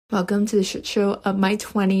Welcome to the shit show of my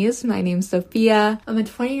 20s. My name's Sophia. I'm a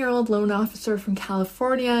 20-year-old loan officer from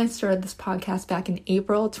California. I started this podcast back in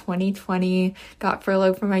April 2020. Got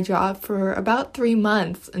furloughed from my job for about 3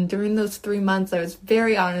 months. And during those 3 months, I was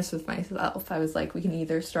very honest with myself. I was like, we can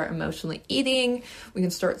either start emotionally eating, we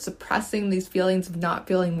can start suppressing these feelings of not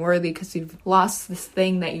feeling worthy because you've lost this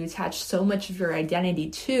thing that you attach so much of your identity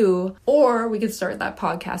to, or we could start that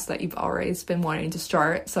podcast that you've always been wanting to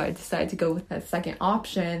start. So I decided to go with that second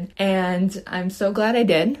option. And I'm so glad I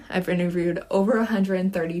did. I've interviewed over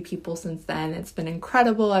 130 people since then. It's been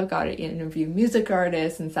incredible. I've got to interview music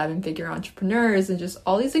artists and seven-figure entrepreneurs and just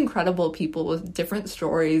all these incredible people with different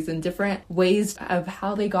stories and different ways of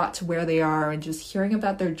how they got to where they are, and just hearing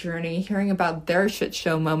about their journey, hearing about their shit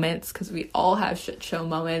show moments, because we all have shit show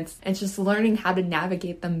moments, and just learning how to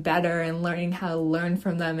navigate them better and learning how to learn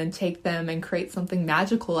from them and take them and create something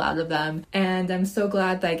magical out of them. And I'm so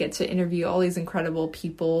glad that I get to interview all these incredible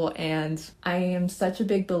people. And I am such a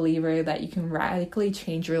big believer that you can radically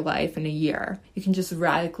change your life in a year. You can just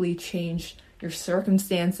radically change your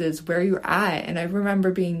circumstances, where you're at. And I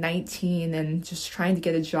remember being 19 and just trying to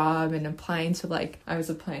get a job and applying to I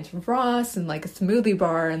was applying to Ross and a smoothie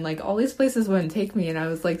bar, and all these places wouldn't take me. And I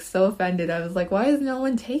was so offended. I was like, why is no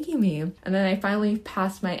one taking me? And then I finally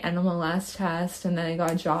passed my NMLS test, and then I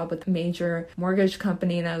got a job with a major mortgage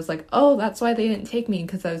company. And I was like, oh, that's why they didn't take me,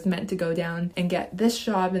 because I was meant to go down and get this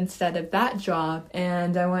job instead of that job.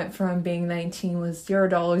 And I went from being 19 with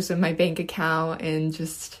 $0 in my bank account and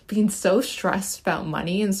just being so stressed about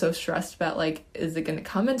money and so stressed about is it going to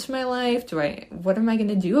come into my life? What am I going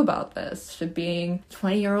to do about this? To being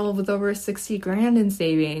 20-year-old with over 60 grand in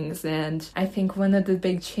savings. And I think one of the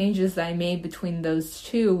big changes that I made between those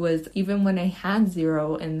two was, even when I had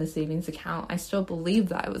zero in the savings account, I still believed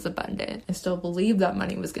that I was abundant. I still believed that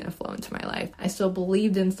money was going to flow into my life. I still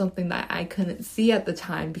believed in something that I couldn't see at the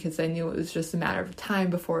time, because I knew it was just a matter of time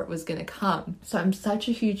before it was going to come. So I'm such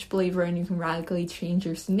a huge believer in you can radically change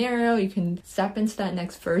your scenario. You can step into that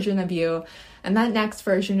next version of you. And that next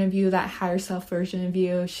version of you, that higher self version of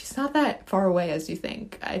you, she's not that far away as you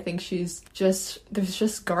think. I think there's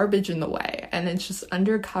just garbage in the way. And it's just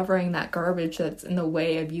uncovering that garbage that's in the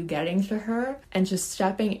way of you getting to her and just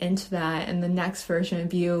stepping into that. And the next version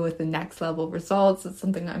of you with the next level of results, it's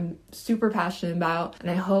something I'm super passionate about.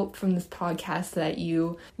 And I hope from this podcast that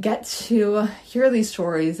you get to hear these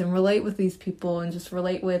stories and relate with these people, and just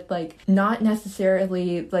relate with not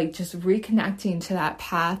necessarily just reconnecting to that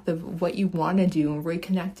path of what you want to do, and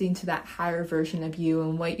reconnecting to that higher version of you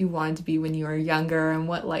and what you wanted to be when you were younger, and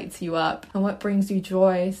what lights you up and what brings you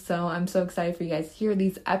joy. So I'm so excited for you guys to hear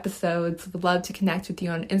these episodes. Would love to connect with you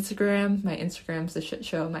on Instagram. My Instagram's the shit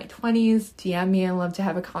show of my 20s. DM me. I'd love to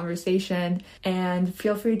have a conversation, and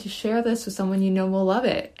feel free to share this with someone you know will love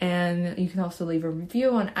it. And you can also leave a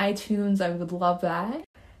review on iTunes. I would love that.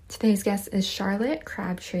 Today's guest is Charlotte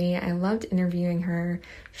Crabtree. I loved interviewing her.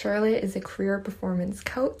 Charlotte is a career performance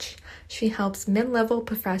coach. She helps mid-level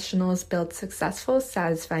professionals build successful,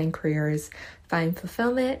 satisfying careers, find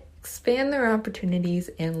fulfillment, expand their opportunities,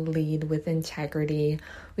 and lead with integrity.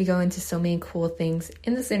 We go into so many cool things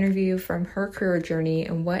in this interview, from her career journey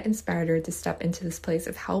and what inspired her to step into this place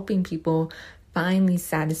of helping people find these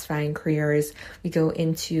satisfying careers. We go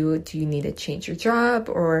into, do you need to change your job,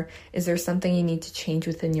 or is there something you need to change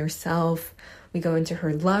within yourself? We go into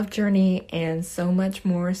her love journey and so much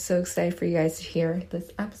more. So excited for you guys to hear this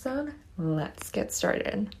episode. Let's get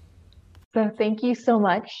started. So thank you so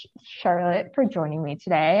much, Charlotte, for joining me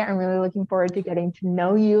today. I'm really looking forward to getting to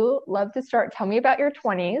know you. Love to start. Tell me about your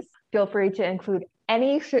 20s. Feel free to include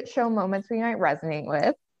any shit show moments we might resonate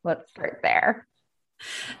with. Let's start there.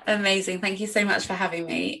 Amazing. Thank you so much for having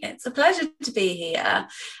me. It's a pleasure to be here.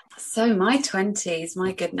 So my 20s,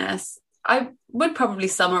 my goodness, I would probably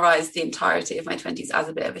summarize the entirety of my 20s as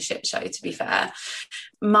a bit of a shit show, to be fair.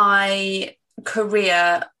 My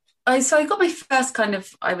career, I got my first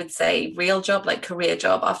I would say, real job, career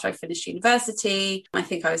job, after I finished university. I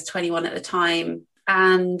think I was 21 at the time.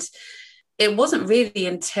 And it wasn't really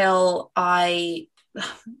until I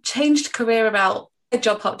changed career a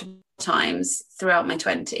job hopped times throughout my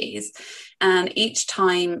 20s, and each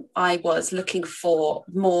time I was looking for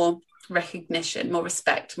more recognition, more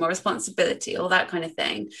respect, more responsibility, all that kind of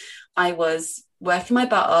thing. I was working my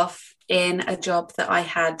butt off in a job that I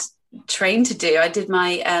had trained to do. I did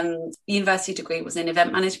my university degree was in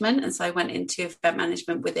event management, and so I went into event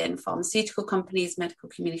management within pharmaceutical companies, medical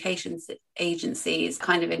communications agencies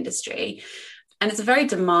kind of industry. And it's a very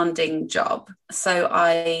demanding job. So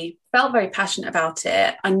I felt very passionate about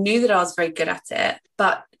it. I knew that I was very good at it,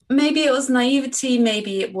 but maybe it was naivety.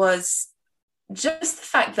 Maybe it was just the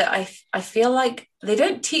fact that I feel like they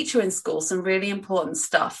don't teach you in school some really important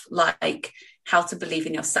stuff, like how to believe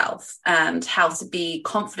in yourself and how to be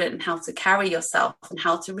confident and how to carry yourself and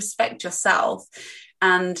how to respect yourself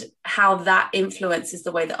and how that influences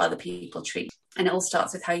the way that other people treat you. And it all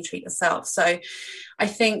starts with how you treat yourself. So I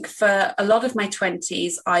think for a lot of my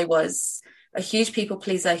 20s, I was a huge people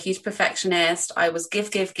pleaser, a huge perfectionist. I was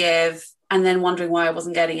give, and then wondering why I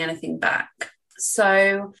wasn't getting anything back.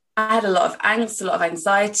 So I had a lot of angst, a lot of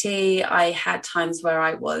anxiety. I had times where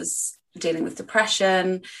I was dealing with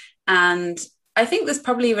depression. And I think this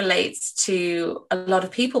probably relates to a lot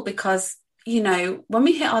of people because, you know, when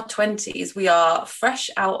we hit our 20s, we are fresh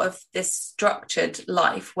out of this structured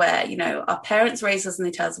life where, you know, our parents raise us and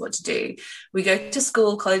they tell us what to do. We go to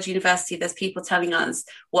school, college, university, there's people telling us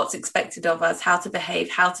what's expected of us, how to behave,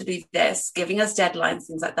 how to do this, giving us deadlines,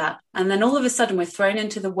 things like that. And then all of a sudden we're thrown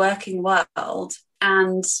into the working world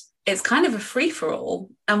and it's kind of a free-for-all.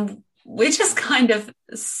 And we're just kind of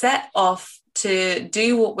set off to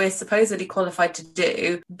do what we're supposedly qualified to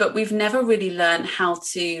do, but we've never really learned how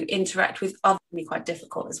to interact with others. Can be quite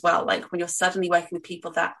difficult as well. Like when you're suddenly working with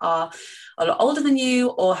people that are a lot older than you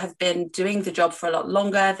or have been doing the job for a lot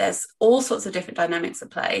longer, there's all sorts of different dynamics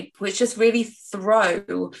at play, which just really throw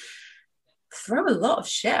a lot of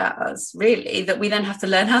shit at us, really, that we then have to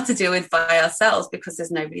learn how to deal with by ourselves because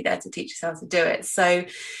there's nobody there to teach us how to do it. So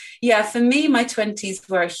yeah, for me, my 20s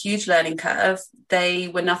were a huge learning curve. They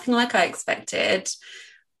were nothing like I expected,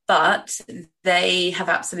 but they have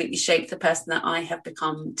absolutely shaped the person that I have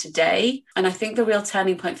become today. And I think the real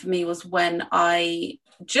turning point for me was when I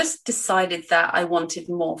just decided that I wanted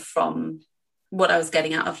more from what I was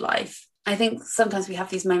getting out of life. I think sometimes we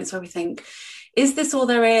have these moments where we think, is this all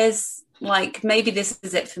there is? Like, maybe this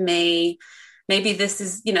is it for me. Maybe this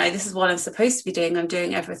is, you know, this is what I'm supposed to be doing. I'm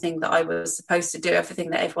doing everything that I was supposed to do,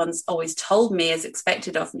 everything that everyone's always told me is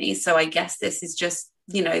expected of me. So I guess this is just,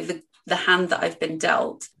 you know, the hand that I've been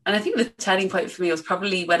dealt. And I think the turning point for me was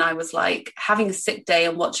probably when I was like having a sick day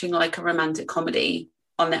and watching like a romantic comedy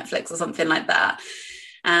on Netflix or something like that.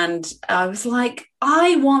 And I was like,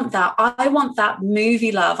 I want that. I want that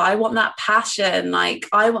movie love. I want that passion. Like,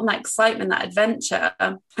 I want that excitement, that adventure.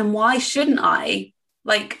 And why shouldn't I?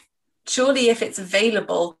 Like, surely if it's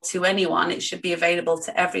available to anyone, it should be available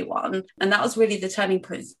to everyone. And that was really the turning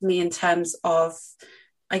point for me in terms of,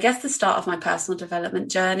 I guess, the start of my personal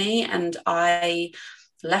development journey. And I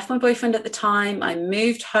left my boyfriend at the time. I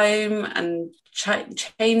moved home and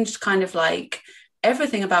changed kind of like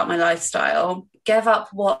everything about my lifestyle, gave up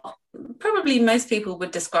what probably most people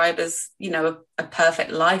would describe as, you know, a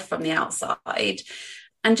perfect life from the outside,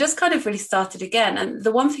 and just kind of really started again. And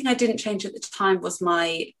the one thing I didn't change at the time was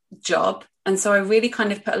my job. And so I really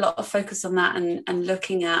kind of put a lot of focus on that and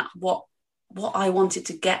looking at what I wanted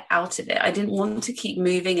to get out of it. I didn't want to keep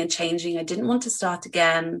moving and changing. I didn't want to start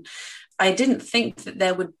again. I didn't think that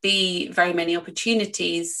there would be very many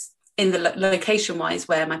opportunities in the location wise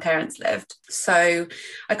where my parents lived. So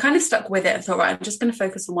I kind of stuck with it and thought, right, I'm just going to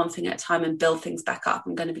focus on one thing at a time and build things back up.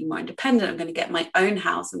 I'm going to be more independent. I'm going to get my own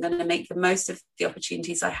house. I'm going to make the most of the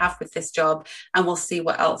opportunities I have with this job, and we'll see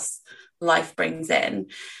what else life brings in.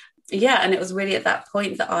 Yeah. And it was really at that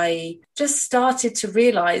point that I just started to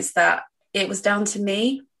realize that it was down to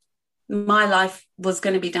me. My life was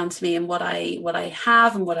going to be down to me, and what I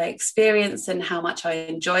have and what I experience and how much I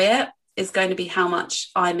enjoy it is going to be how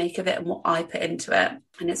much I make of it and what I put into it.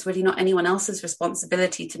 And it's really not anyone else's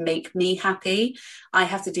responsibility to make me happy. I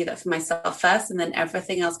have to do that for myself first, and then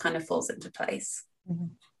everything else kind of falls into place.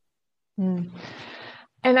 Mm-hmm. Mm.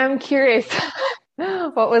 And I'm curious,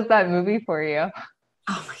 what was that movie for you?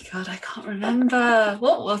 Oh my God, I can't remember.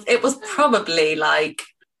 It was probably like,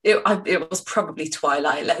 it was probably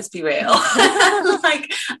Twilight, let's be real.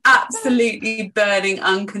 Like absolutely burning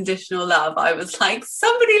unconditional love. I was like,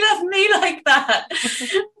 somebody love me like that.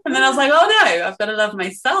 And then I was like, oh no, I've got to love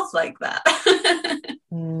myself like that.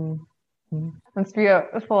 Mm-hmm. It's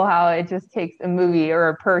beautiful how it just takes a movie or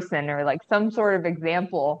a person or like some sort of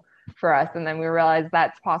example for us, and then we realize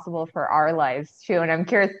that's possible for our lives too. And I'm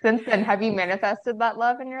curious, since then, have you manifested that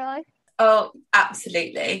love in your life? Oh,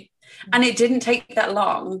 absolutely. And it didn't take that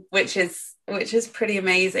long, which is pretty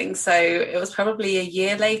amazing. So it was probably a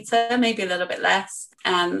year later, maybe a little bit less,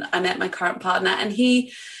 and I met my current partner, and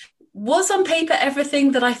he was on paper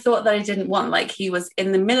everything that I thought that I didn't want. Like, he was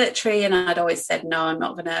in the military, and I'd always said, no, I'm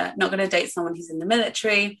not gonna date someone who's in the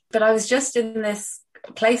military. But I was just in this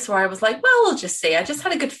place where I was like, well, we'll just see. I just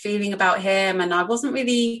had a good feeling about him, and I wasn't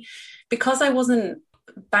really, because I wasn't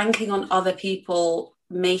banking on other people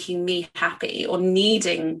making me happy or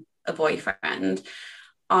needing a boyfriend,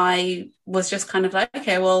 I was just kind of like,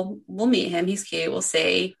 okay, well, we'll meet him. He's cute. We'll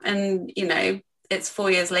see. And, it's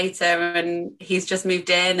 4 years later and he's just moved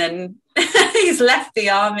in and he's left the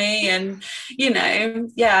army. And,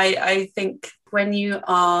 I think when you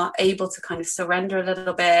are able to kind of surrender a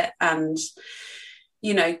little bit and,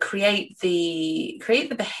 create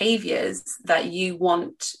the behaviors that you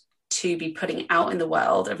want to be putting out in the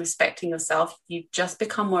world and respecting yourself, you just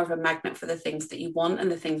become more of a magnet for the things that you want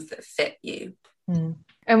and the things that fit you.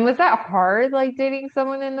 And was that hard, like dating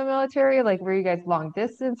someone in the military? Like, were you guys long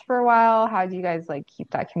distance for a while? How do you guys like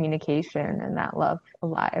keep that communication and that love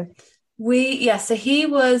alive? So he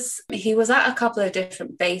was at a couple of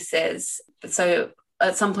different bases. So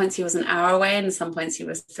at some points he was an hour away and at some points he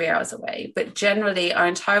was 3 hours away. But generally our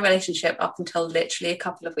entire relationship up until literally a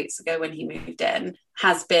couple of weeks ago when he moved in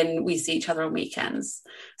has been, we see each other on weekends.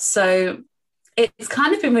 So it's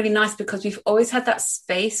kind of been really nice because we've always had that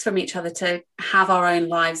space from each other to have our own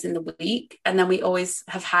lives in the week. And then we always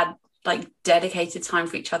have had like dedicated time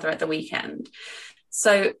for each other at the weekend.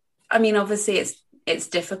 So, I mean, obviously it's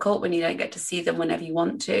difficult when you don't get to see them whenever you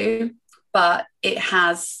want to, but it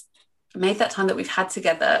has made that time that we've had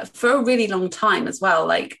together for a really long time as well,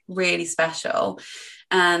 like really special.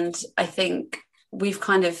 And I think we've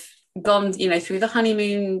kind of gone, through the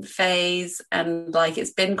honeymoon phase and like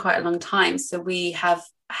it's been quite a long time. So we have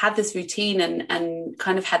had this routine and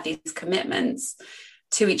kind of had these commitments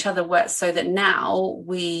to each other so that now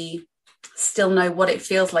we still know what it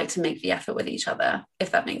feels like to make the effort with each other,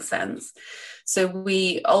 if that makes sense. So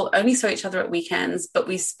we only saw each other at weekends, but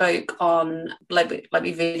we spoke on like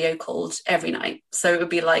we video called every night. So it would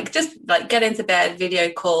be like just like get into bed,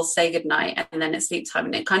 video call, say goodnight, and then it's sleep time.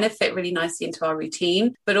 And it kind of fit really nicely into our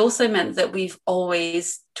routine, but also meant that we've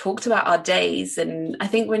always talked about our days. And I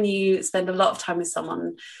think when you spend a lot of time with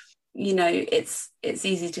someone, it's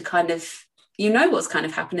easy to kind of what's kind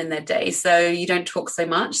of happened in their day, so you don't talk so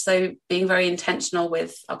much. So being very intentional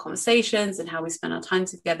with our conversations and how we spend our time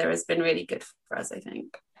together has been really good for us, I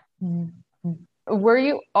think. Mm-hmm. Were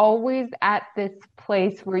you always at this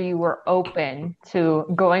place where you were open to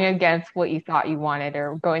going against what you thought you wanted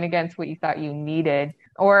or going against what you thought you needed?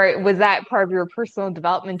 Or was that part of your personal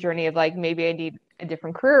development journey of like, maybe I need a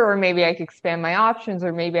different career, or maybe I could expand my options,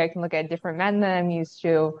 or maybe I can look at different men than I'm used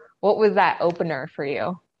to? What was that opener for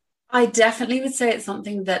you? I definitely would say it's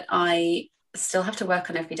something that I still have to work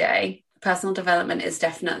on every day. Personal development is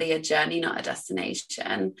definitely a journey, not a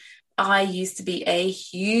destination. I used to be a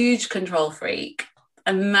huge control freak,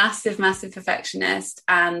 a massive, massive perfectionist.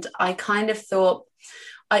 And I kind of thought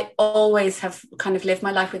I always have kind of lived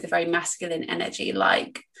my life with a very masculine energy,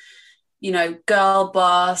 like, girl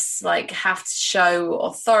boss, like have to show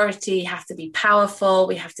authority, have to be powerful,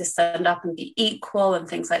 we have to stand up and be equal and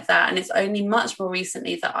things like that. And it's only much more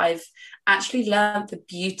recently that I've actually learned the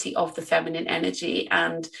beauty of the feminine energy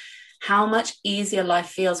and how much easier life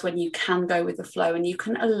feels when you can go with the flow and you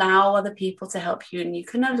can allow other people to help you and you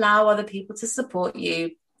can allow other people to support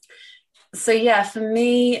you. So yeah, for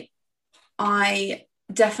me, I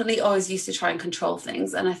definitely always used to try and control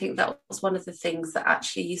things. And I think that was one of the things that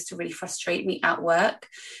actually used to really frustrate me at work,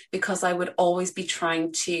 because I would always be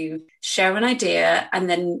trying to share an idea and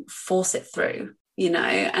then force it through,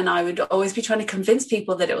 and I would always be trying to convince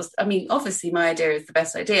people that it was, I mean, obviously my idea is the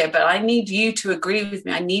best idea, but I need you to agree with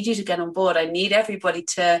me. I need you to get on board. I need everybody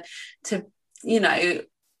to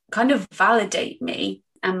kind of validate me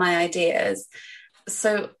and my ideas.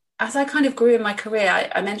 So as I kind of grew in my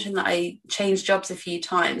career, I mentioned that I changed jobs a few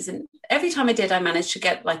times, and every time I did, I managed to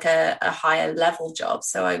get like a higher level job.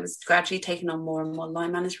 So I was gradually taking on more and more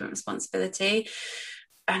line management responsibility.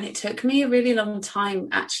 And it took me a really long time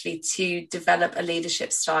actually to develop a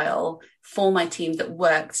leadership style for my team that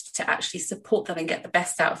worked to actually support them and get the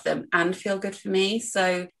best out of them and feel good for me.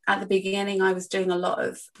 So at the beginning, I was doing a lot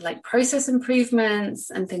of like process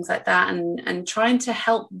improvements and things like that, and trying to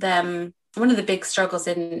help them. One of the big struggles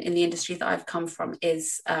in the industry that I've come from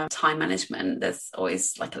is time management. There's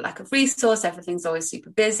always like a lack of resource. Everything's always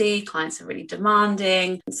super busy. Clients are really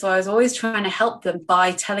demanding. And so I was always trying to help them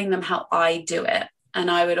by telling them how I do it. And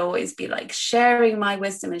I would always be like sharing my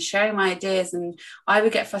wisdom and sharing my ideas. And I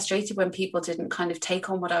would get frustrated when people didn't kind of take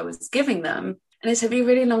on what I was giving them. And it took me a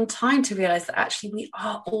really long time to realize that actually we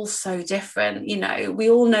are all so different. We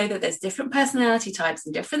all know that there's different personality types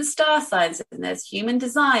and different star signs, and there's human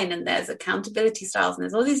design and there's accountability styles, and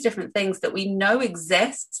there's all these different things that we know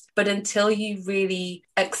exist. But until you really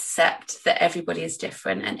accept that everybody is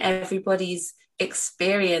different and everybody's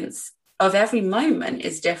experience of every moment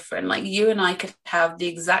is different, like you and I could have the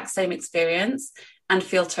exact same experience and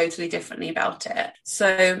feel totally differently about it.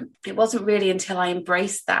 So it wasn't really until I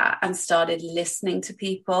embraced that and started listening to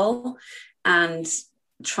people and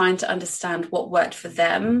trying to understand what worked for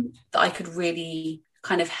them that I could really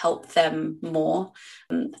kind of help them more.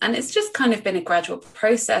 And it's just kind of been a gradual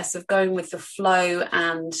process of going with the flow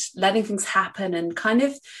and letting things happen and kind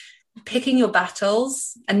of picking your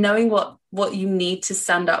battles and knowing what you need to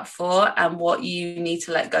stand up for and what you need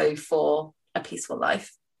to let go for a peaceful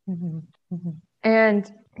life. Mm-hmm. Mm-hmm.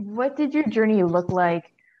 And what did your journey look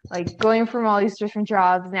like going from all these different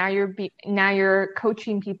jobs? Now you're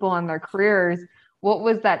coaching people on their careers. What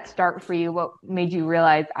was that start for you? What made you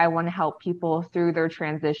realize I want to help people through their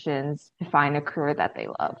transitions to find a career that they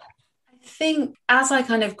love? I think as I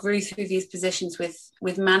kind of grew through these positions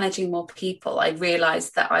with managing more people, I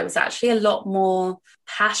realized that I was actually a lot more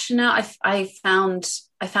passionate. I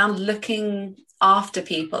found looking after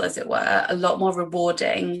people, as it were, a lot more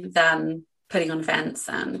rewarding than putting on events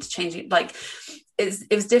and changing. Like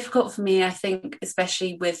it was difficult for me, I think,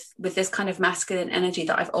 especially with this kind of masculine energy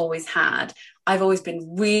that I've always had. I've always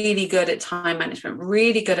been really good at time management,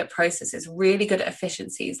 really good at processes, really good at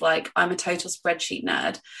efficiencies. Like I'm a total spreadsheet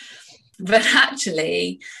nerd. But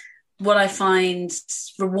actually, what I find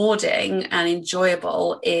rewarding and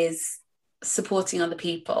enjoyable is supporting other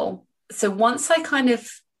people. So once I kind of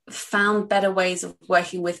found better ways of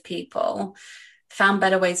working with people, found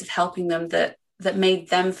better ways of helping them that made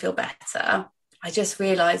them feel better, I just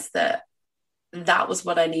realized that was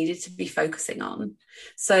what I needed to be focusing on.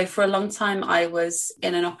 So for a long time, I was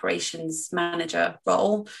in an operations manager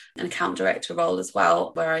role, an account director role as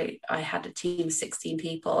well, where I had a team of 16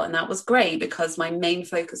 people. And that was great because my main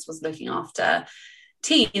focus was looking after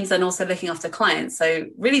teams and also looking after clients. So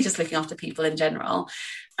really just looking after people in general.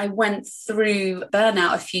 I went through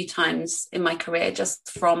burnout a few times in my career just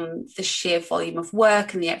from the sheer volume of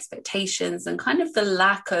work and the expectations and kind of the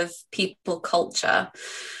lack of people culture.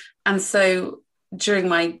 And so during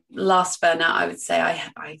my last burnout, I would say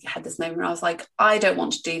I had this moment where I was like, I don't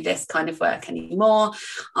want to do this kind of work anymore.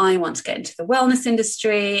 I want to get into the wellness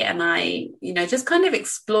industry. And I, just kind of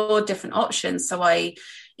explored different options. So I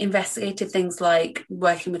investigated things like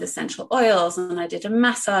working with essential oils, and I did a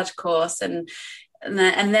massage course, and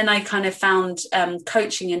then I kind of found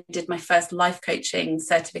coaching and did my first life coaching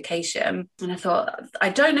certification. And I thought, I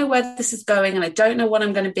don't know where this is going, and I don't know what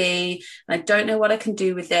I'm going to be, and I don't know what I can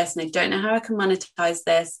do with this, and I don't know how I can monetize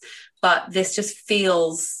this, but this just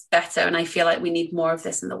feels better, and I feel like we need more of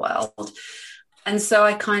this in the world. And so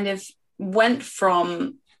I kind of went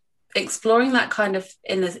from exploring that kind of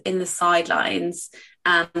in the sidelines,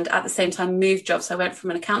 and at the same time moved jobs. So I went from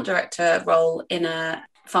an account director role in the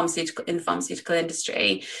pharmaceutical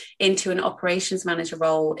industry into an operations manager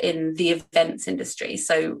role in the events industry.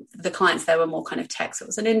 So the clients there were more kind of tech. So it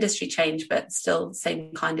was an industry change, but still the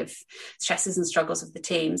same kind of stresses and struggles of the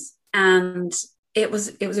teams. And it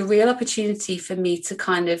was a real opportunity for me to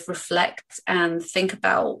kind of reflect and think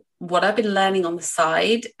about what I've been learning on the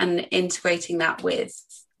side and integrating that with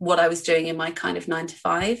what I was doing in my kind of 9 to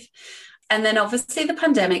 5. And then obviously the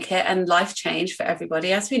pandemic hit and life changed for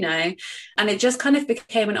everybody, as we know. And it just kind of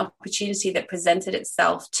became an opportunity that presented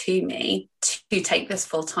itself to me to take this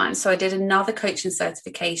full time. So I did another coaching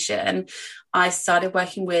certification. I started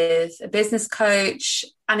working with a business coach,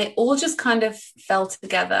 and it all just kind of fell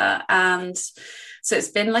together. And so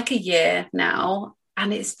it's been like a year now,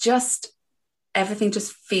 and it's just, everything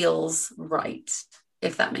just feels right,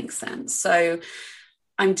 if that makes sense. So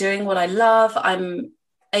I'm doing what I love. I'm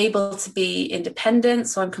able to be independent,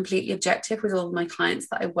 so I'm completely objective with all of my clients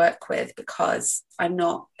that I work with, because I'm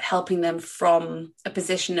not helping them from a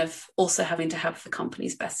position of also having to have the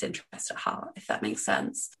company's best interest at heart, if that makes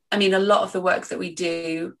sense. I mean, a lot of the work that we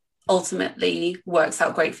do ultimately works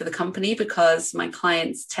out great for the company, because my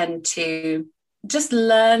clients tend to just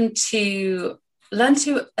learn to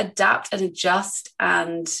adapt and adjust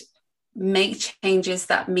and make changes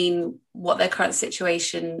that mean what their current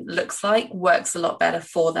situation looks like works a lot better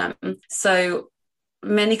for them. So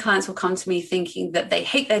many clients will come to me thinking that they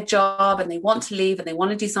hate their job and they want to leave and they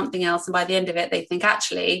want to do something else. And by the end of it, they think,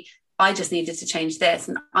 actually, I just needed to change this.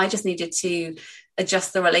 And I just needed to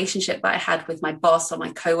adjust the relationship that I had with my boss or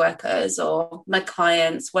my coworkers or my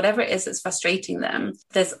clients, whatever it is that's frustrating them.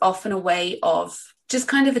 There's often a way of just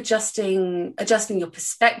kind of adjusting your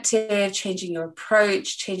perspective, changing your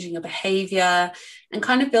approach, changing your behavior, and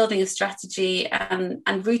kind of building a strategy and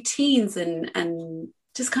routines and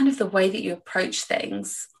just kind of the way that you approach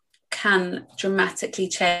things can dramatically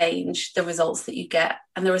change the results that you get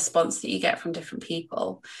and the response that you get from different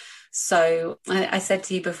people. So I said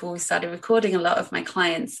to you before we started recording, a lot of my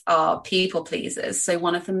clients are people pleasers. So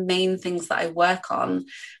one of the main things that I work on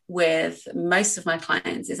with most of my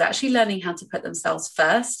clients is actually learning how to put themselves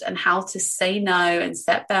first and how to say no and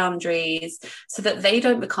set boundaries so that they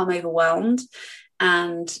don't become overwhelmed,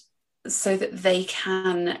 and so that they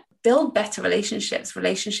can build better relationships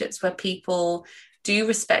where people do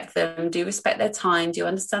respect them, do respect their time, do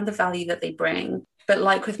understand the value that they bring. But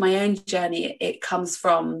like with my own journey, it comes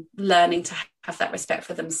from learning to have that respect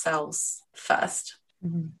for themselves first.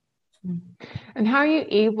 Mm-hmm. And how are you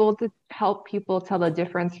able to help people tell the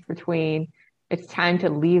difference between it's time to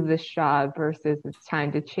leave this job versus it's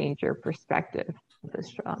time to change your perspective of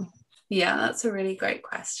this job? Yeah, that's a really great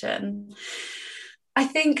question. I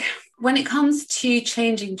think when it comes to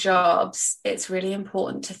changing jobs, it's really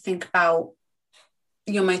important to think about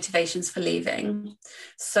your motivations for leaving.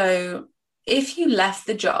 So if you left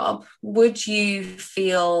the job, would you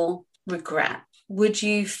feel regret? Would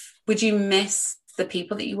you miss the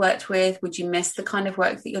people that you worked with? Would you miss the kind of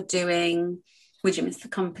work that you're doing? Would you miss the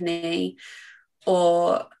company?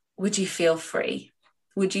 Or would you feel free?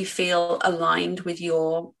 Would you feel aligned with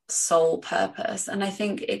your sole purpose? And I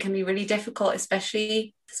think it can be really difficult,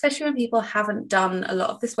 especially when people haven't done a lot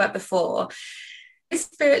of this work before. It's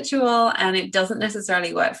spiritual and it doesn't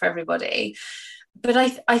necessarily work for everybody. But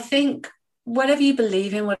I think whatever you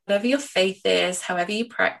believe in, whatever your faith is, however you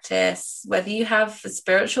practice, whether you have a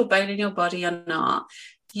spiritual bone in your body or not,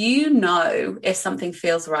 you know if something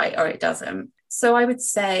feels right or it doesn't. So I would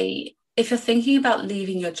say, if you're thinking about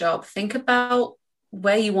leaving your job, think about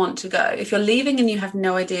where you want to go. If you're leaving and you have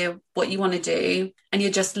no idea what you want to do and you're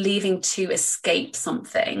just leaving to escape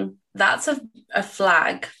something, that's a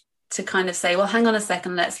flag to kind of say, well, hang on a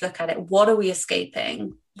second, let's look at it. What are we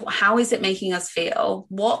escaping? How is it making us feel?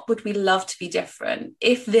 What would we love to be different?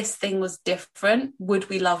 If this thing was different, would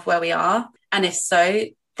we love where we are? And if so,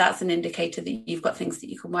 that's an indicator that you've got things that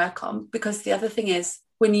you can work on. Because the other thing is,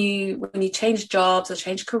 when you change jobs or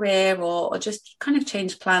change career or just kind of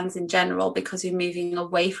change plans in general because you're moving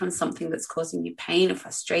away from something that's causing you pain or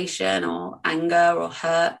frustration or anger or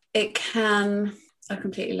hurt, it can... I've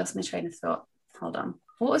completely lost my train of thought. Hold on.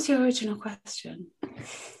 What was your original question?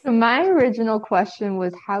 So my original question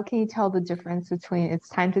was, how can you tell the difference between it's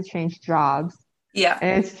time to change jobs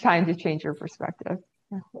and it's time to change your perspective?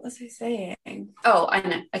 Yeah. What was I saying? Oh, I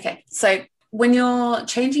know. Okay. So when you're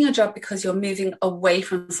changing a job because you're moving away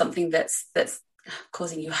from something that's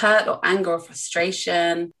causing you hurt or anger or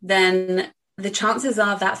frustration, then the chances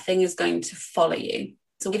are that thing is going to follow you.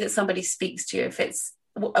 So the way that somebody speaks to you, if it's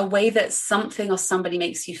a way that something or somebody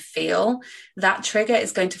makes you feel, that trigger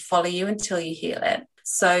is going to follow you until you heal it.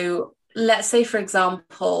 So let's say, for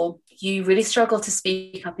example, you really struggle to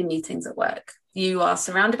speak up in meetings at work. You are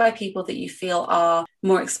surrounded by people that you feel are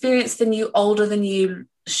more experienced than you, older than you,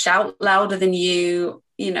 shout louder than you,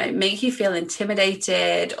 make you feel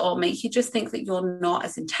intimidated or make you just think that you're not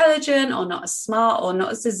as intelligent or not as smart or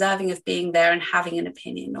not as deserving of being there and having an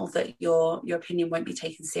opinion, or that your opinion won't be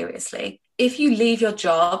taken seriously. If you leave your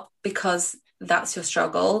job because that's your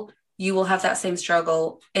struggle, you will have that same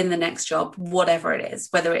struggle in the next job, whatever it is,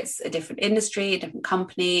 whether it's a different industry, a different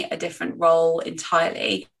company, a different role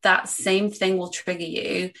entirely. That same thing will trigger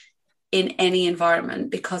you in any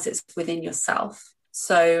environment because it's within yourself.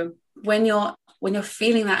 So when you're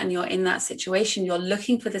feeling that and you're in that situation, you're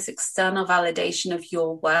looking for this external validation of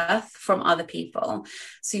your worth from other people.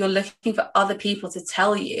 So you're looking for other people to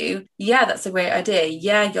tell you, yeah, that's a great idea.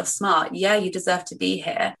 Yeah, you're smart. Yeah, you deserve to be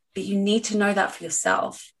here. But you need to know that for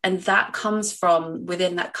yourself. And that comes from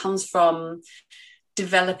within, that comes from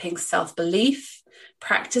developing self-belief,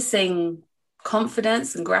 practicing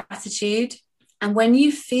confidence and gratitude. And when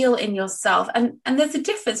you feel in yourself, and there's a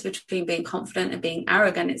difference between being confident and being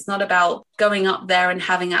arrogant. It's not about going up there and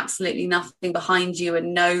having absolutely nothing behind you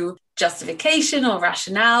and no justification or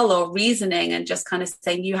rationale or reasoning and just kind of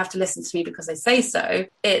saying, you have to listen to me because I say so.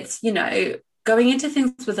 It's, going into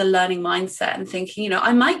things with a learning mindset and thinking,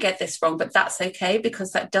 I might get this wrong, but that's okay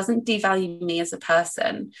because that doesn't devalue me as a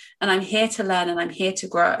person. And I'm here to learn and I'm here to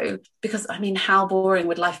grow. Because, how boring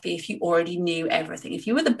would life be if you already knew everything? If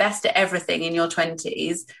you were the best at everything in your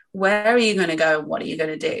 20s, where are you going to go and what are you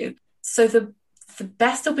going to do? So the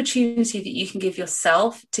best opportunity that you can give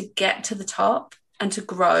yourself to get to the top and to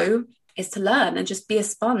grow is to learn and just be a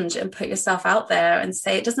sponge and put yourself out there and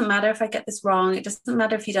say, it doesn't matter if I get this wrong. It doesn't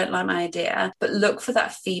matter if you don't like my idea, but look for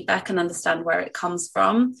that feedback and understand where it comes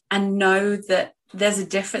from and know that there's a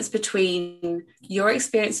difference between your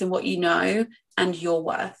experience and what you know and your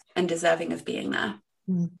worth and deserving of being there.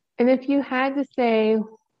 And if you had to say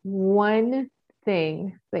one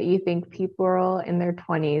thing that you think people in their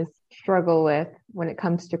 20s struggle with when it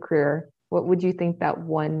comes to career, what would you think that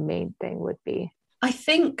one main thing would be? I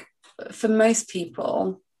think for most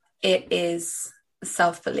people, it is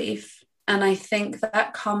self-belief. And I think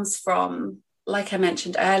that comes from, like I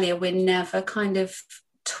mentioned earlier, we're never kind of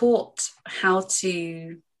taught how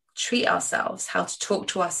to treat ourselves, how to talk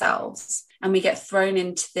to ourselves. And we get thrown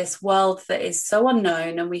into this world that is so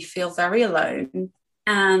unknown and we feel very alone.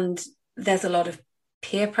 And there's a lot of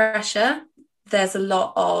peer pressure. There's a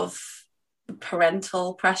lot of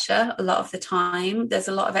parental pressure a lot of the time. There's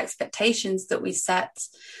a lot of expectations that we set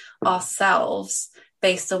ourselves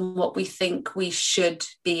based on what we think we should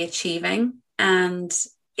be achieving. And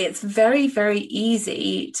it's very, very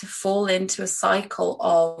easy to fall into a cycle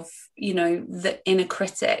of, the inner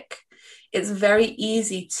critic. It's very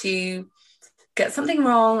easy to get something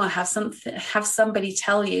wrong or have somebody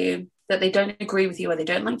tell you that they don't agree with you or they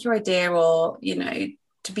don't like your idea, or,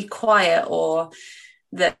 to be quiet, or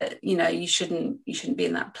that, you shouldn't be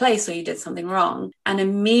in that place, or you did something wrong, and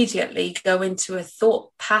immediately go into a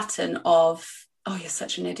thought pattern of, oh, you're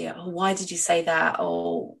such an idiot, or why did you say that,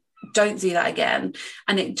 or don't do that again.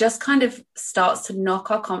 And it just kind of starts to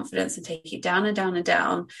knock our confidence and take it down and down and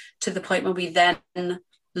down to the point where we then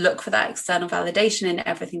look for that external validation in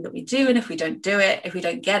everything that we do. And if we don't do it, if we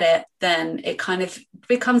don't get it, then it kind of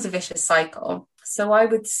becomes a vicious cycle. So I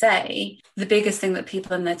would say the biggest thing that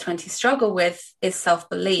people in their 20s struggle with is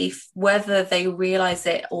self-belief, whether they realize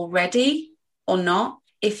it already or not.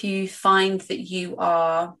 If you find that you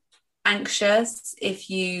are anxious, if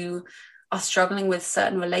you are struggling with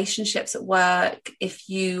certain relationships at work, if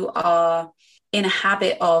you are in a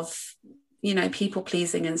habit of, people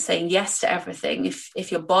pleasing and saying yes to everything,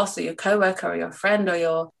 if your boss or your coworker or your friend or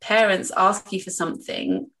your parents ask you for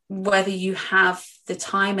something, whether you have the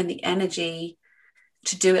time and the energy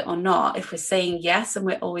to do it or not, if we're saying yes and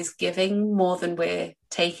we're always giving more than we're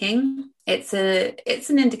taking, it's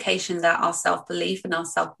an indication that our self-belief and our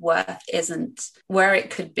self-worth isn't where it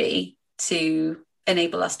could be to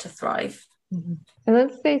enable us to thrive. Mm-hmm. And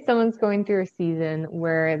let's say someone's going through a season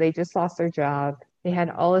where they just lost their job. They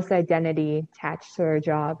had all this identity attached to their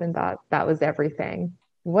job and thought that was everything.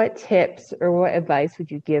 What tips or what advice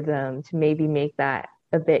would you give them to maybe make that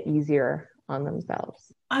a bit easier on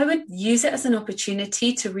themselves? I would use it as an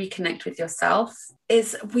opportunity to reconnect with yourself.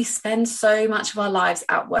 We spend so much of our lives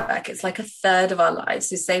at work. It's like a third of our lives.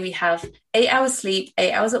 So say we have 8 hours sleep,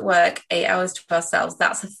 8 hours at work, 8 hours to ourselves.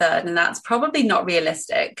 That's a third. And that's probably not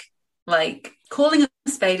realistic. Like calling a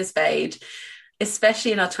spade,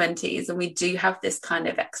 especially in our 20s. And we do have this kind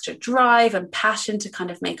of extra drive and passion to kind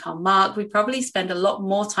of make our mark. We probably spend a lot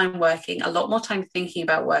more time working, a lot more time thinking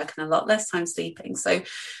about work, and a lot less time sleeping. So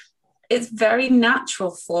it's very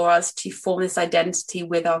natural for us to form this identity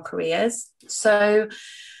with our careers. So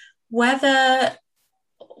whether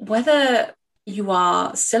you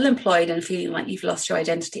are still employed and feeling like you've lost your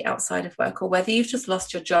identity outside of work, or whether you've just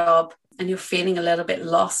lost your job and you're feeling a little bit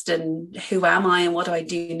lost and who am I and what do I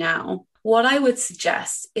do now? What I would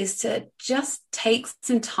suggest is to just take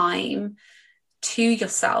some time to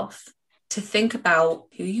yourself to think about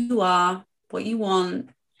who you are, what you want.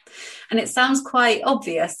 And it sounds quite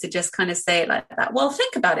obvious to just kind of say it like that. Well,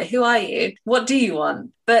 think about it. Who are you? What do you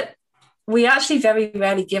want? But we actually very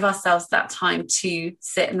rarely give ourselves that time to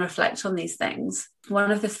sit and reflect on these things.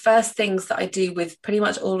 One of the first things that I do with pretty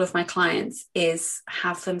much all of my clients is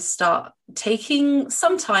have them start taking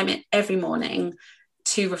some time every morning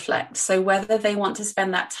to reflect. So whether they want to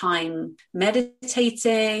spend that time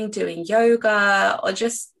meditating, doing yoga, or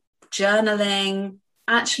just journaling,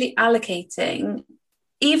 actually allocating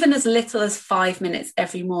even as little as 5 minutes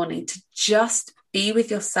every morning to just be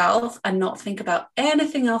with yourself and not think about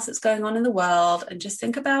anything else that's going on in the world, and just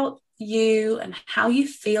think about you and how you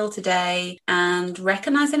feel today, and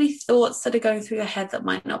recognize any thoughts that are going through your head that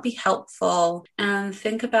might not be helpful, and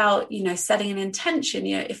think about, setting an intention.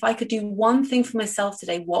 If I could do one thing for myself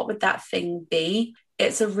today, what would that thing be?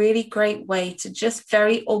 It's a really great way to just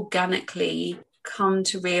very organically come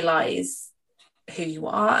to realize who you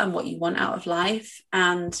are and what you want out of life.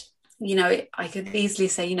 And I could easily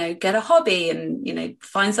say, get a hobby and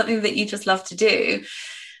find something that you just love to do.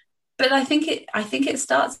 But I think it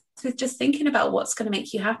starts with just thinking about what's going to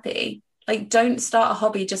make you happy. Like, don't start a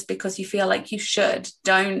hobby just because you feel like you should.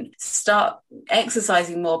 Don't start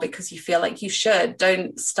exercising more because you feel like you should.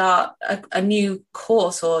 Don't start a new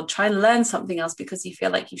course or try and learn something else because you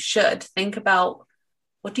feel like you should. Think about,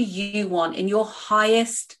 what do you want in your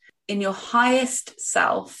highest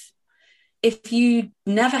self? If you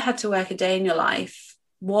never had to work a day in your life,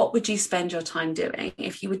 what would you spend your time doing?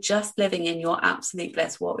 If you were just living in your absolute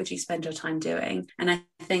bliss, what would you spend your time doing? And I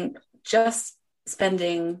think just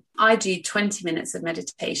I do 20 minutes of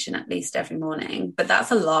meditation at least every morning, but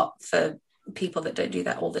that's a lot for people that don't do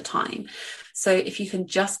that all the time. So if you can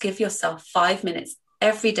just give yourself 5 minutes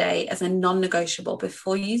every day as a non-negotiable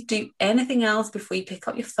before you do anything else, before you pick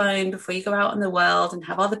up your phone, before you go out in the world and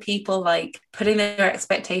have other people like putting their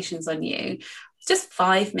expectations on you, just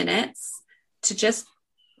 5 minutes to just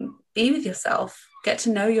be with yourself, get to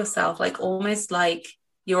know yourself, like almost like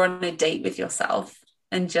you're on a date with yourself,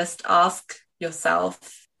 and just ask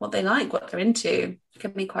yourself what they like, what they're into. It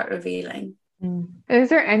can be quite revealing. Is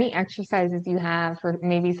there any exercises you have for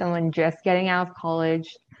maybe someone just getting out of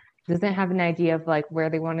college, doesn't have an idea of like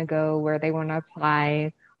where they want to go, where they want to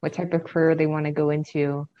apply, what type of career they want to go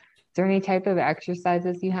into? Is there any type of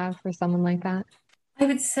exercises you have for someone like that? I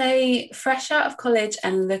would say fresh out of college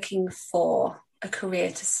and looking for a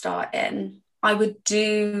career to start in, I would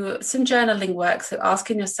do some journaling work. So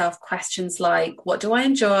asking yourself questions like, what do I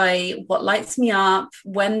enjoy? What lights me up?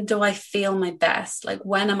 When do I feel my best? Like,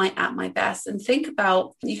 when am I at my best? And think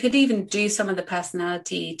about, you could even do some of the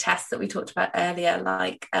personality tests that we talked about earlier,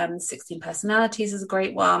 like 16 personalities is a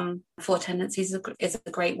great one. 4 tendencies is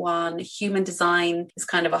a great one. Human design is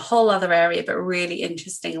kind of a whole other area, but really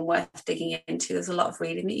interesting and worth digging into. There's a lot of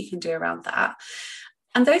reading that you can do around that.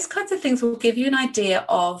 And those kinds of things will give you an idea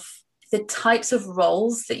of the types of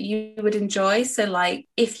roles that you would enjoy. So like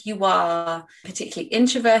if you are particularly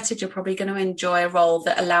introverted, you're probably going to enjoy a role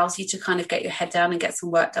that allows you to kind of get your head down and get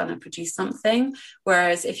some work done and produce something.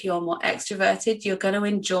 Whereas if you're more extroverted, you're going to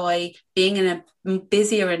enjoy being in a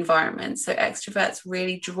busier environment. So extroverts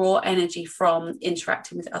really draw energy from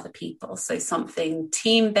interacting with other people. So something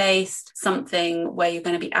team-based, something where you're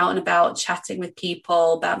going to be out and about chatting with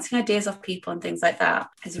people, bouncing ideas off people and things like that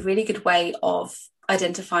is a really good way of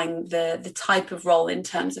identifying the type of role in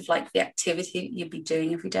terms of like the activity you'd be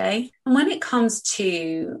doing every day. And when it comes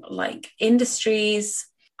to like industries,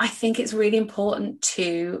 I think it's really important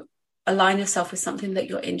to align yourself with something that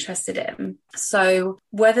you're interested in. So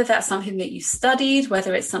whether that's something that you studied,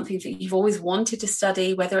 whether it's something that you've always wanted to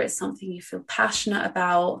study, whether it's something you feel passionate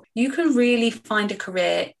about, you can really find a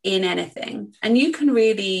career in anything. And you can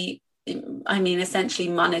really essentially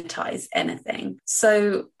monetize anything.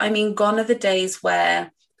 So, gone are the days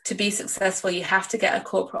where to be successful, you have to get a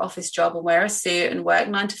corporate office job and wear a suit and work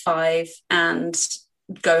 9 to 5 and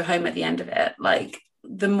go home at the end of it. Like,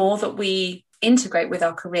 the more that we integrate with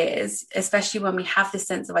our careers, especially when we have this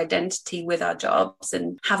sense of identity with our jobs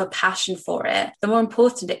and have a passion for it, the more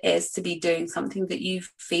important it is to be doing something that you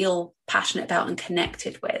feel passionate about and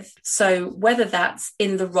connected with. So whether that's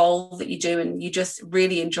in the role that you do and you just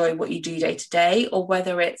really enjoy what you do day to day, or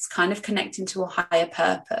whether it's kind of connecting to a higher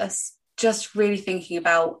purpose, just really thinking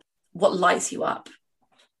about what lights you up.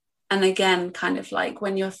 And again, kind of like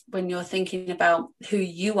when you're thinking about who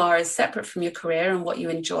you are as separate from your career and what you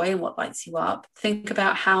enjoy and what lights you up, think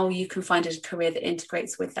about how you can find a career that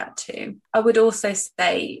integrates with that too. I would also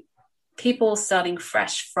say people starting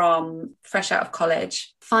fresh out of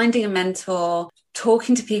college, finding a mentor,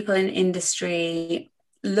 talking to people in industry,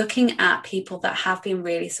 looking at people that have been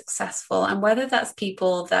really successful, and whether that's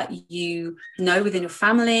people that you know within your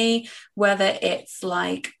family, whether it's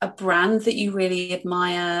like a brand that you really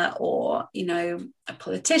admire, or, a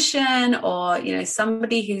politician, or,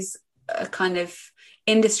 somebody who's a kind of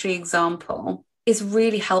industry example, is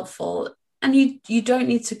really helpful. And you don't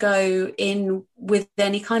need to go in with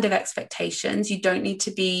any kind of expectations. You don't need to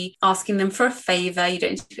be asking them for a favor. You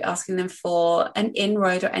don't need to be asking them for an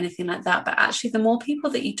inroad or anything like that. But actually, the more people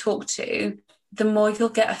that you talk to, the more you'll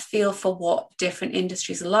get a feel for what different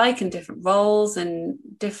industries are like, and different roles and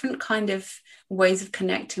different kind of ways of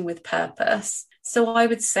connecting with purpose. So I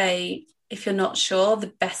would say, if you're not sure, the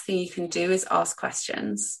best thing you can do is ask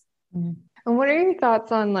questions. And what are your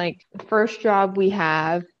thoughts on like the first job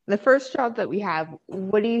that we have,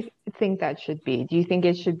 what do you think that should be? Do you think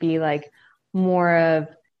it should be like more of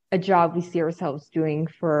a job we see ourselves doing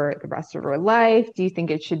for the rest of our life? Do you think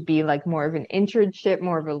it should be like more of an internship,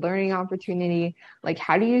 more of a learning opportunity? Like,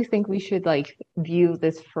 how do you think we should like view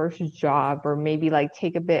this first job, or maybe like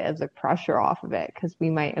take a bit of the pressure off of it because we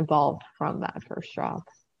might evolve from that first job?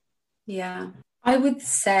 Yeah, I would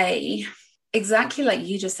say exactly like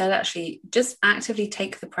you just said, actually, just actively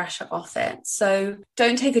take the pressure off it. So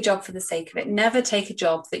don't take a job for the sake of it. Never take a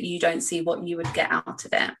job that you don't see what you would get out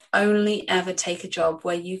of it. Only ever take a job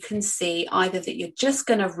where you can see either that you're just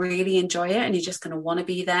going to really enjoy it and you're just going to want to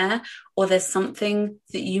be there, or there's something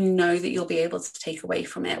that you know that you'll be able to take away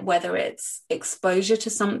from it, whether it's exposure to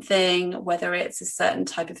something, whether it's a certain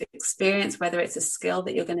type of experience, whether it's a skill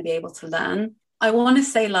that you're going to be able to learn. I want to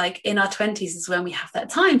say, like, in our 20s is when we have that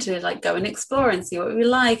time to like go and explore and see what we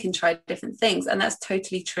like and try different things. And that's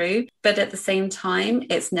totally true. But at the same time,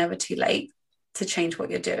 it's never too late to change what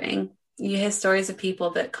you're doing. You hear stories of people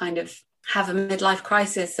that kind of have a midlife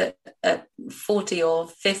crisis at 40 or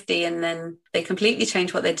 50, and then they completely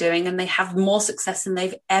change what they're doing and they have more success than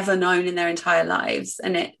they've ever known in their entire lives.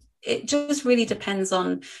 And it just really depends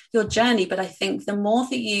on your journey. But I think the more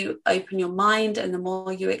that you open your mind and the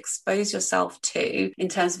more you expose yourself to, in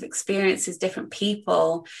terms of experiences, different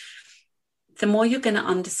people, the more you're going to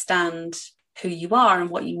understand who you are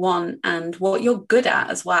and what you want and what you're good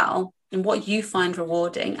at as well, and what you find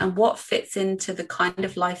rewarding and what fits into the kind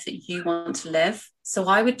of life that you want to live. So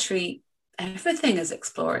I would treat everything as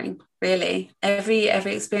exploring, really. Every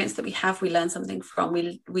experience that we have, we learn something from.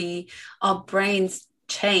 Our brains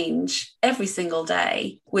change every single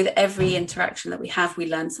day. With every interaction that we have,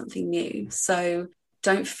 we learn something new. So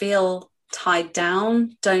don't feel tied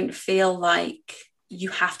down. Don't feel like you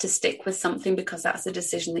have to stick with something because that's a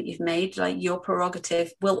decision that you've made. Like, your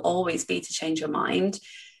prerogative will always be to change your mind.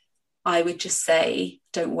 I would just say,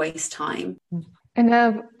 don't waste time. And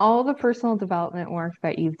of all the personal development work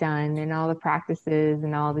that you've done and all the practices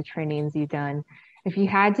and all the trainings you've done, if you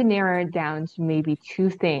had to narrow it down to maybe two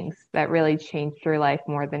things that really changed your life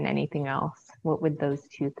more than anything else, what would those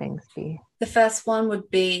two things be? The first one would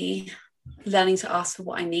be learning to ask for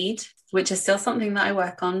what I need, which is still something that I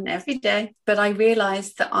work on every day. But I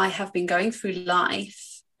realized that I have been going through life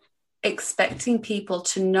expecting people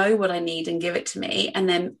to know what I need and give it to me, and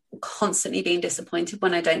then constantly being disappointed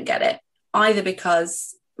when I don't get it, either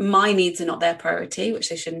because my needs are not their priority, which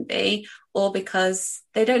they shouldn't be, or because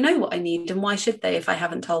they don't know what I need, and why should they if I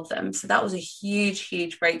haven't told them? So that was a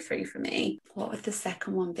huge breakthrough for me. What would the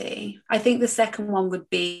second one be? I think the second one would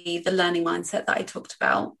be the learning mindset that I talked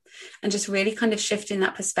about, and just really kind of shifting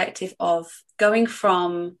that perspective of going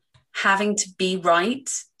from having to be right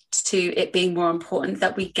to it being more important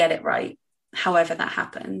that we get it right, however that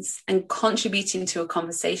happens, and contributing to a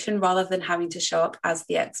conversation rather than having to show up as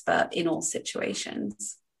the expert in all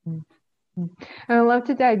situations. Mm-hmm. I'd love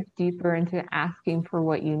to dive deeper into asking for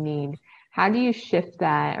what you need. How do you shift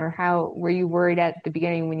that? Or how were you worried at the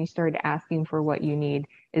beginning when you started asking for what you need?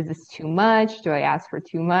 Is this too much? Do I ask for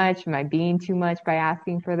too much? Am I being too much by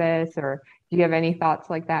asking for this? Or do you have any thoughts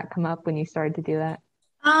like that come up when you started to do that?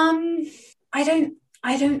 I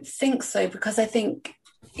don't think so, because I think,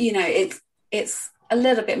 it's a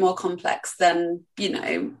little bit more complex than,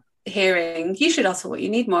 hearing you should ask for what you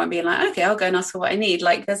need more and being like, okay, I'll go and ask for what I need.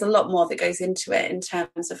 Like, there's a lot more that goes into it in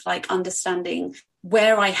terms of like understanding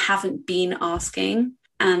where I haven't been asking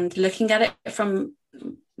and looking at it from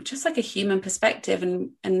just like a human perspective,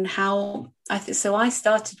 and how so I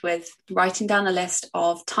started with writing down a list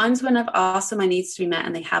of times when I've asked for my needs to be met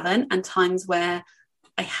and they haven't, and times where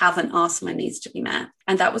I haven't asked for my needs to be met.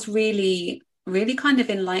 And that was really kind of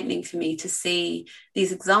enlightening for me to see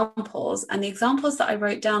these examples. And the examples that I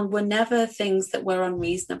wrote down were never things that were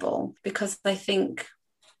unreasonable, because I think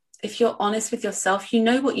if you're honest with yourself, you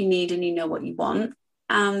know what you need and you know what you want.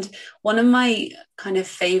 And one of my kind of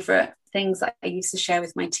favorite things that I used to share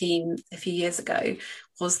with my team a few years ago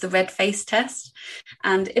was the red face test.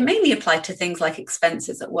 And it mainly applied to things like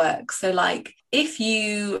expenses at work. So like, if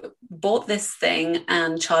you bought this thing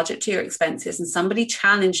and charge it to your expenses and somebody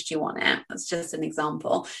challenged you on it, that's just an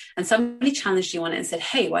example, and somebody challenged you on it and said,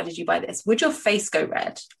 hey, why did you buy this? Would your face go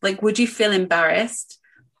red? Like, would you feel embarrassed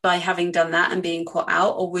by having done that and being caught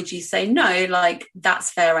out? Or would you say, no, like,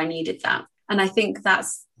 that's fair, I needed that? And I think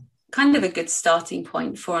that's kind of a good starting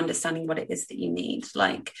point for understanding what it is that you need.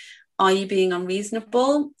 Like, are you being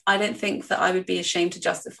unreasonable? I don't think that I would be ashamed to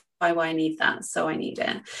justify why I need that, so I need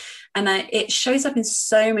it. And it shows up in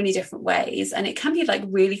so many different ways, and it can be like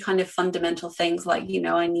really kind of fundamental things like,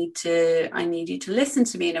 I need you to listen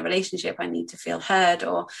to me in a relationship, I need to feel heard,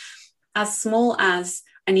 or as small as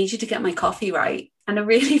I need you to get my coffee right. And a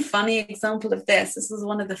really funny example of this was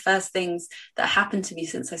one of the first things that happened to me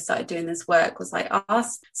since I started doing this work, was I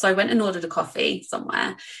asked, so I went and ordered a coffee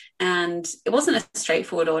somewhere, and it wasn't a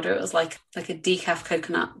straightforward order. It was like a decaf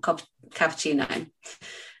coconut cappuccino.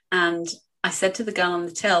 And I said to the girl on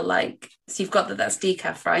the till, like, so you've got that's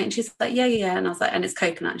decaf, right? And she's like, yeah. And I was like, and it's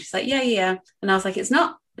coconut. And she's like, yeah. And I was like, it's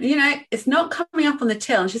not it's not coming up on the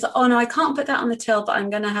till. And she's like, oh no, I can't put that on the till, but I'm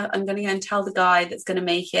going to go and tell the guy that's going to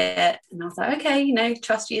make it. And I was like, okay,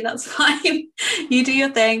 trust you. That's fine. You do your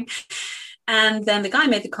thing. And then the guy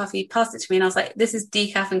made the coffee, passed it to me, and I was like, this is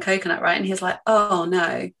decaf and coconut, right? And he was like, oh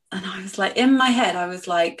no. And I was like, in my head, I was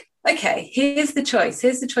like, okay, here's the choice.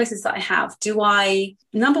 Here's the choices that I have.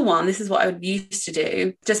 Number one, this is what I would used to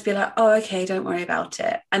do, just be like, oh, okay, don't worry about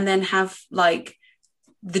it. And then have like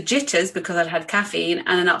the jitters because I'd had caffeine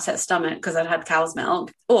and an upset stomach because I'd had cow's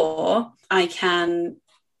milk. Or I can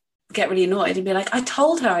get really annoyed and be like, I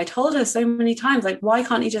told her so many times, like, why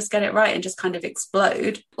can't you just get it right, and just kind of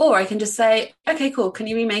explode? Or I can just say, okay, cool, can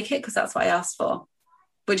you remake it, because that's what I asked for,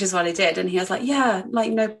 which is what I did. And he was like, yeah,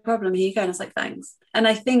 like, no problem, here you go. And I was like, thanks. And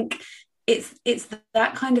I think it's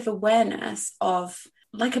that kind of awareness of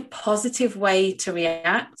like a positive way to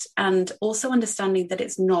react, and also understanding that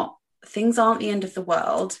things aren't the end of the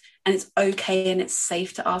world, and it's okay and it's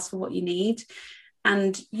safe to ask for what you need,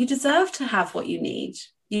 and you deserve to have what you need.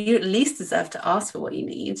 You at least deserve to ask for what you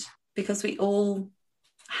need, because we all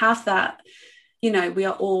have that, we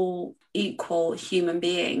are all equal human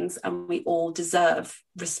beings, and we all deserve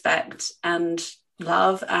respect and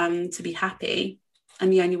love and to be happy. And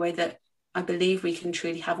the only way that I believe we can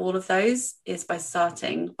truly have all of those is by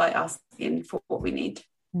starting by asking for what we need.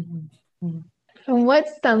 Mm-hmm. Mm-hmm. And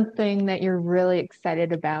what's something that you're really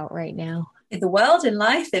excited about right now? In the world, in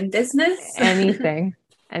life, in business? Anything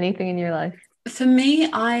in your life. For me,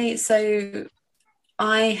 I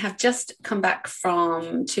have just come back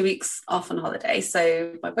from 2 weeks off on holiday.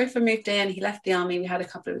 So my boyfriend moved in, he left the army, we had a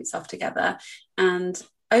couple of weeks off together. And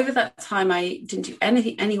over that time, I didn't do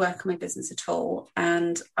any work on my business at all.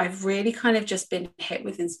 And I've really kind of just been hit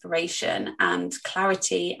with inspiration and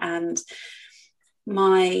clarity, and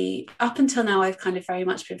up until now, I've kind of very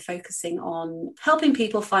much been focusing on helping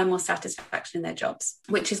people find more satisfaction in their jobs,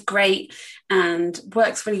 which is great and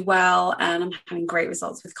works really well. And I'm having great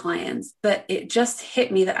results with clients. But it just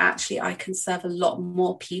hit me that actually I can serve a lot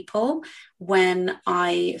more people when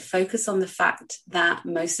I focus on the fact that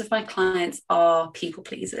most of my clients are people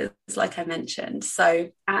pleasers, like I mentioned.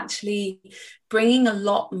 So actually bringing a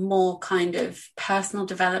lot more kind of personal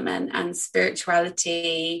development and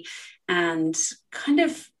spirituality, and kind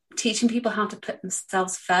of teaching people how to put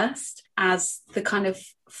themselves first as the kind of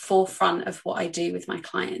forefront of what I do with my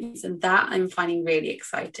clients. And that I'm finding really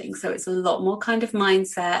exciting. So it's a lot more kind of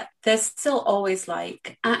mindset. There's still always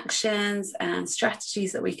like actions and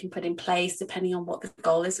strategies that we can put in place depending on what the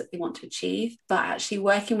goal is that we want to achieve. But actually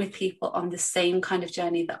working with people on the same kind of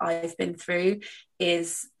journey that I've been through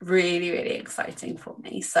is really, really exciting for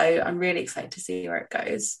me. So I'm really excited to see where it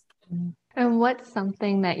goes. And what's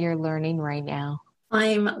something that you're learning right now?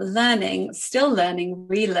 I'm still learning,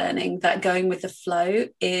 relearning that going with the flow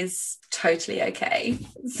is totally okay.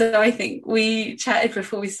 So I think we chatted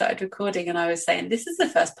before we started recording, and I was saying, this is the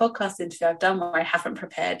first podcast interview I've done where I haven't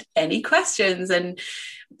prepared any questions, and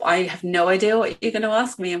I have no idea what you're going to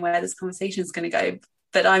ask me and where this conversation is going to go,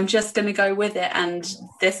 but I'm just going to go with it. And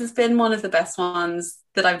this has been one of the best ones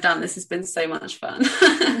that I've done. This has been so much fun.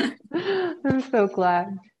 I'm so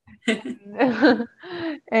glad.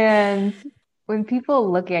 And when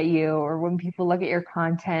people look at you, or when people look at your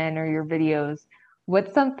content or your videos,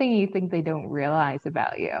 what's something you think they don't realize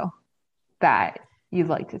about you that you'd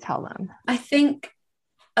like to tell them? I think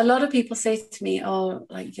a lot of people say to me, oh,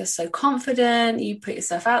 like, you're so confident, you put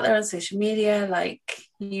yourself out there on social media, like,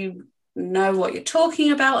 you know what you're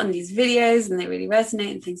talking about in these videos, and they really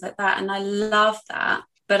resonate and things like that. And I love that.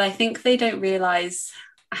 But I think they don't realize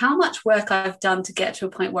how much work I've done to get to a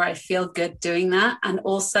point where I feel good doing that. And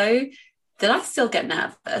also that I still get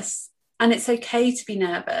nervous, and it's okay to be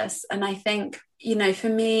nervous. And I think, for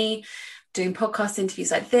me, doing podcast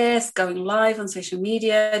interviews like this, going live on social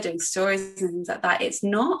media, doing stories and things like that, it's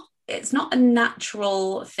not a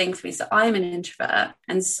natural thing for me. So I'm an introvert,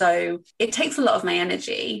 and so it takes a lot of my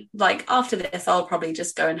energy. Like after this, I'll probably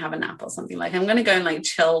just go and have a nap or something. Like I'm going to go and like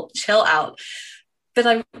chill out.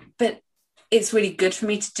 But it's really good for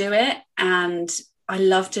me to do it, and I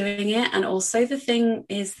love doing it. And also the thing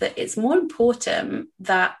is that it's more important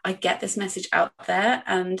that I get this message out there,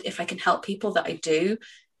 and if I can help people, that I do,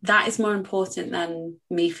 that is more important than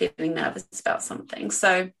me feeling nervous about something.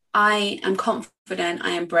 So I am confident,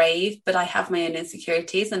 I am brave, but I have my own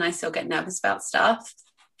insecurities, and I still get nervous about stuff.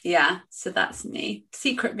 Yeah, so that's me.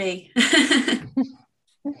 Secret me.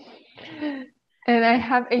 And I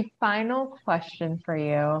have a final question for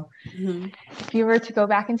you. Mm-hmm. If you were to go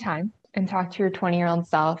back in time and talk to your 20-year-old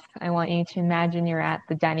self, I want you to imagine you're at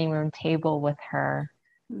the dining room table with her.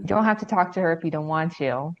 You don't have to talk to her if you don't want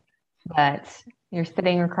to, that you're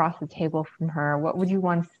sitting across the table from her, what would you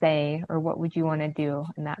want to say or what would you want to do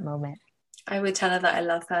in that moment? I would tell her that I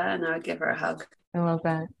love her and I would give her a hug. I love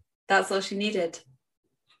that. That's all she needed.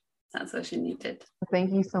 That's all she needed.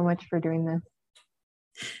 Thank you so much for doing this.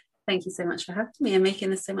 Thank you so much for having me and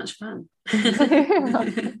making this so much fun.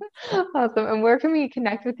 Awesome. And where can we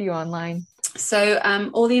connect with you online? So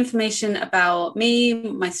all the information about me,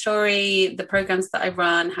 my story, the programs that I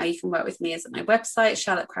run, how you can work with me is at my website,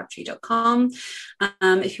 charlottecrabtree.com.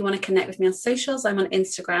 If you want to connect with me on socials, I'm on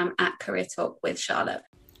Instagram at Career Talk with Charlotte.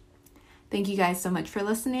 Thank you guys so much for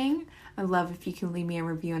listening. I'd love if you can leave me a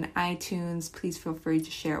review on iTunes. Please feel free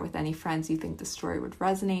to share it with any friends you think the story would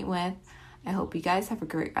resonate with. I hope you guys have a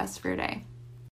great rest of your day.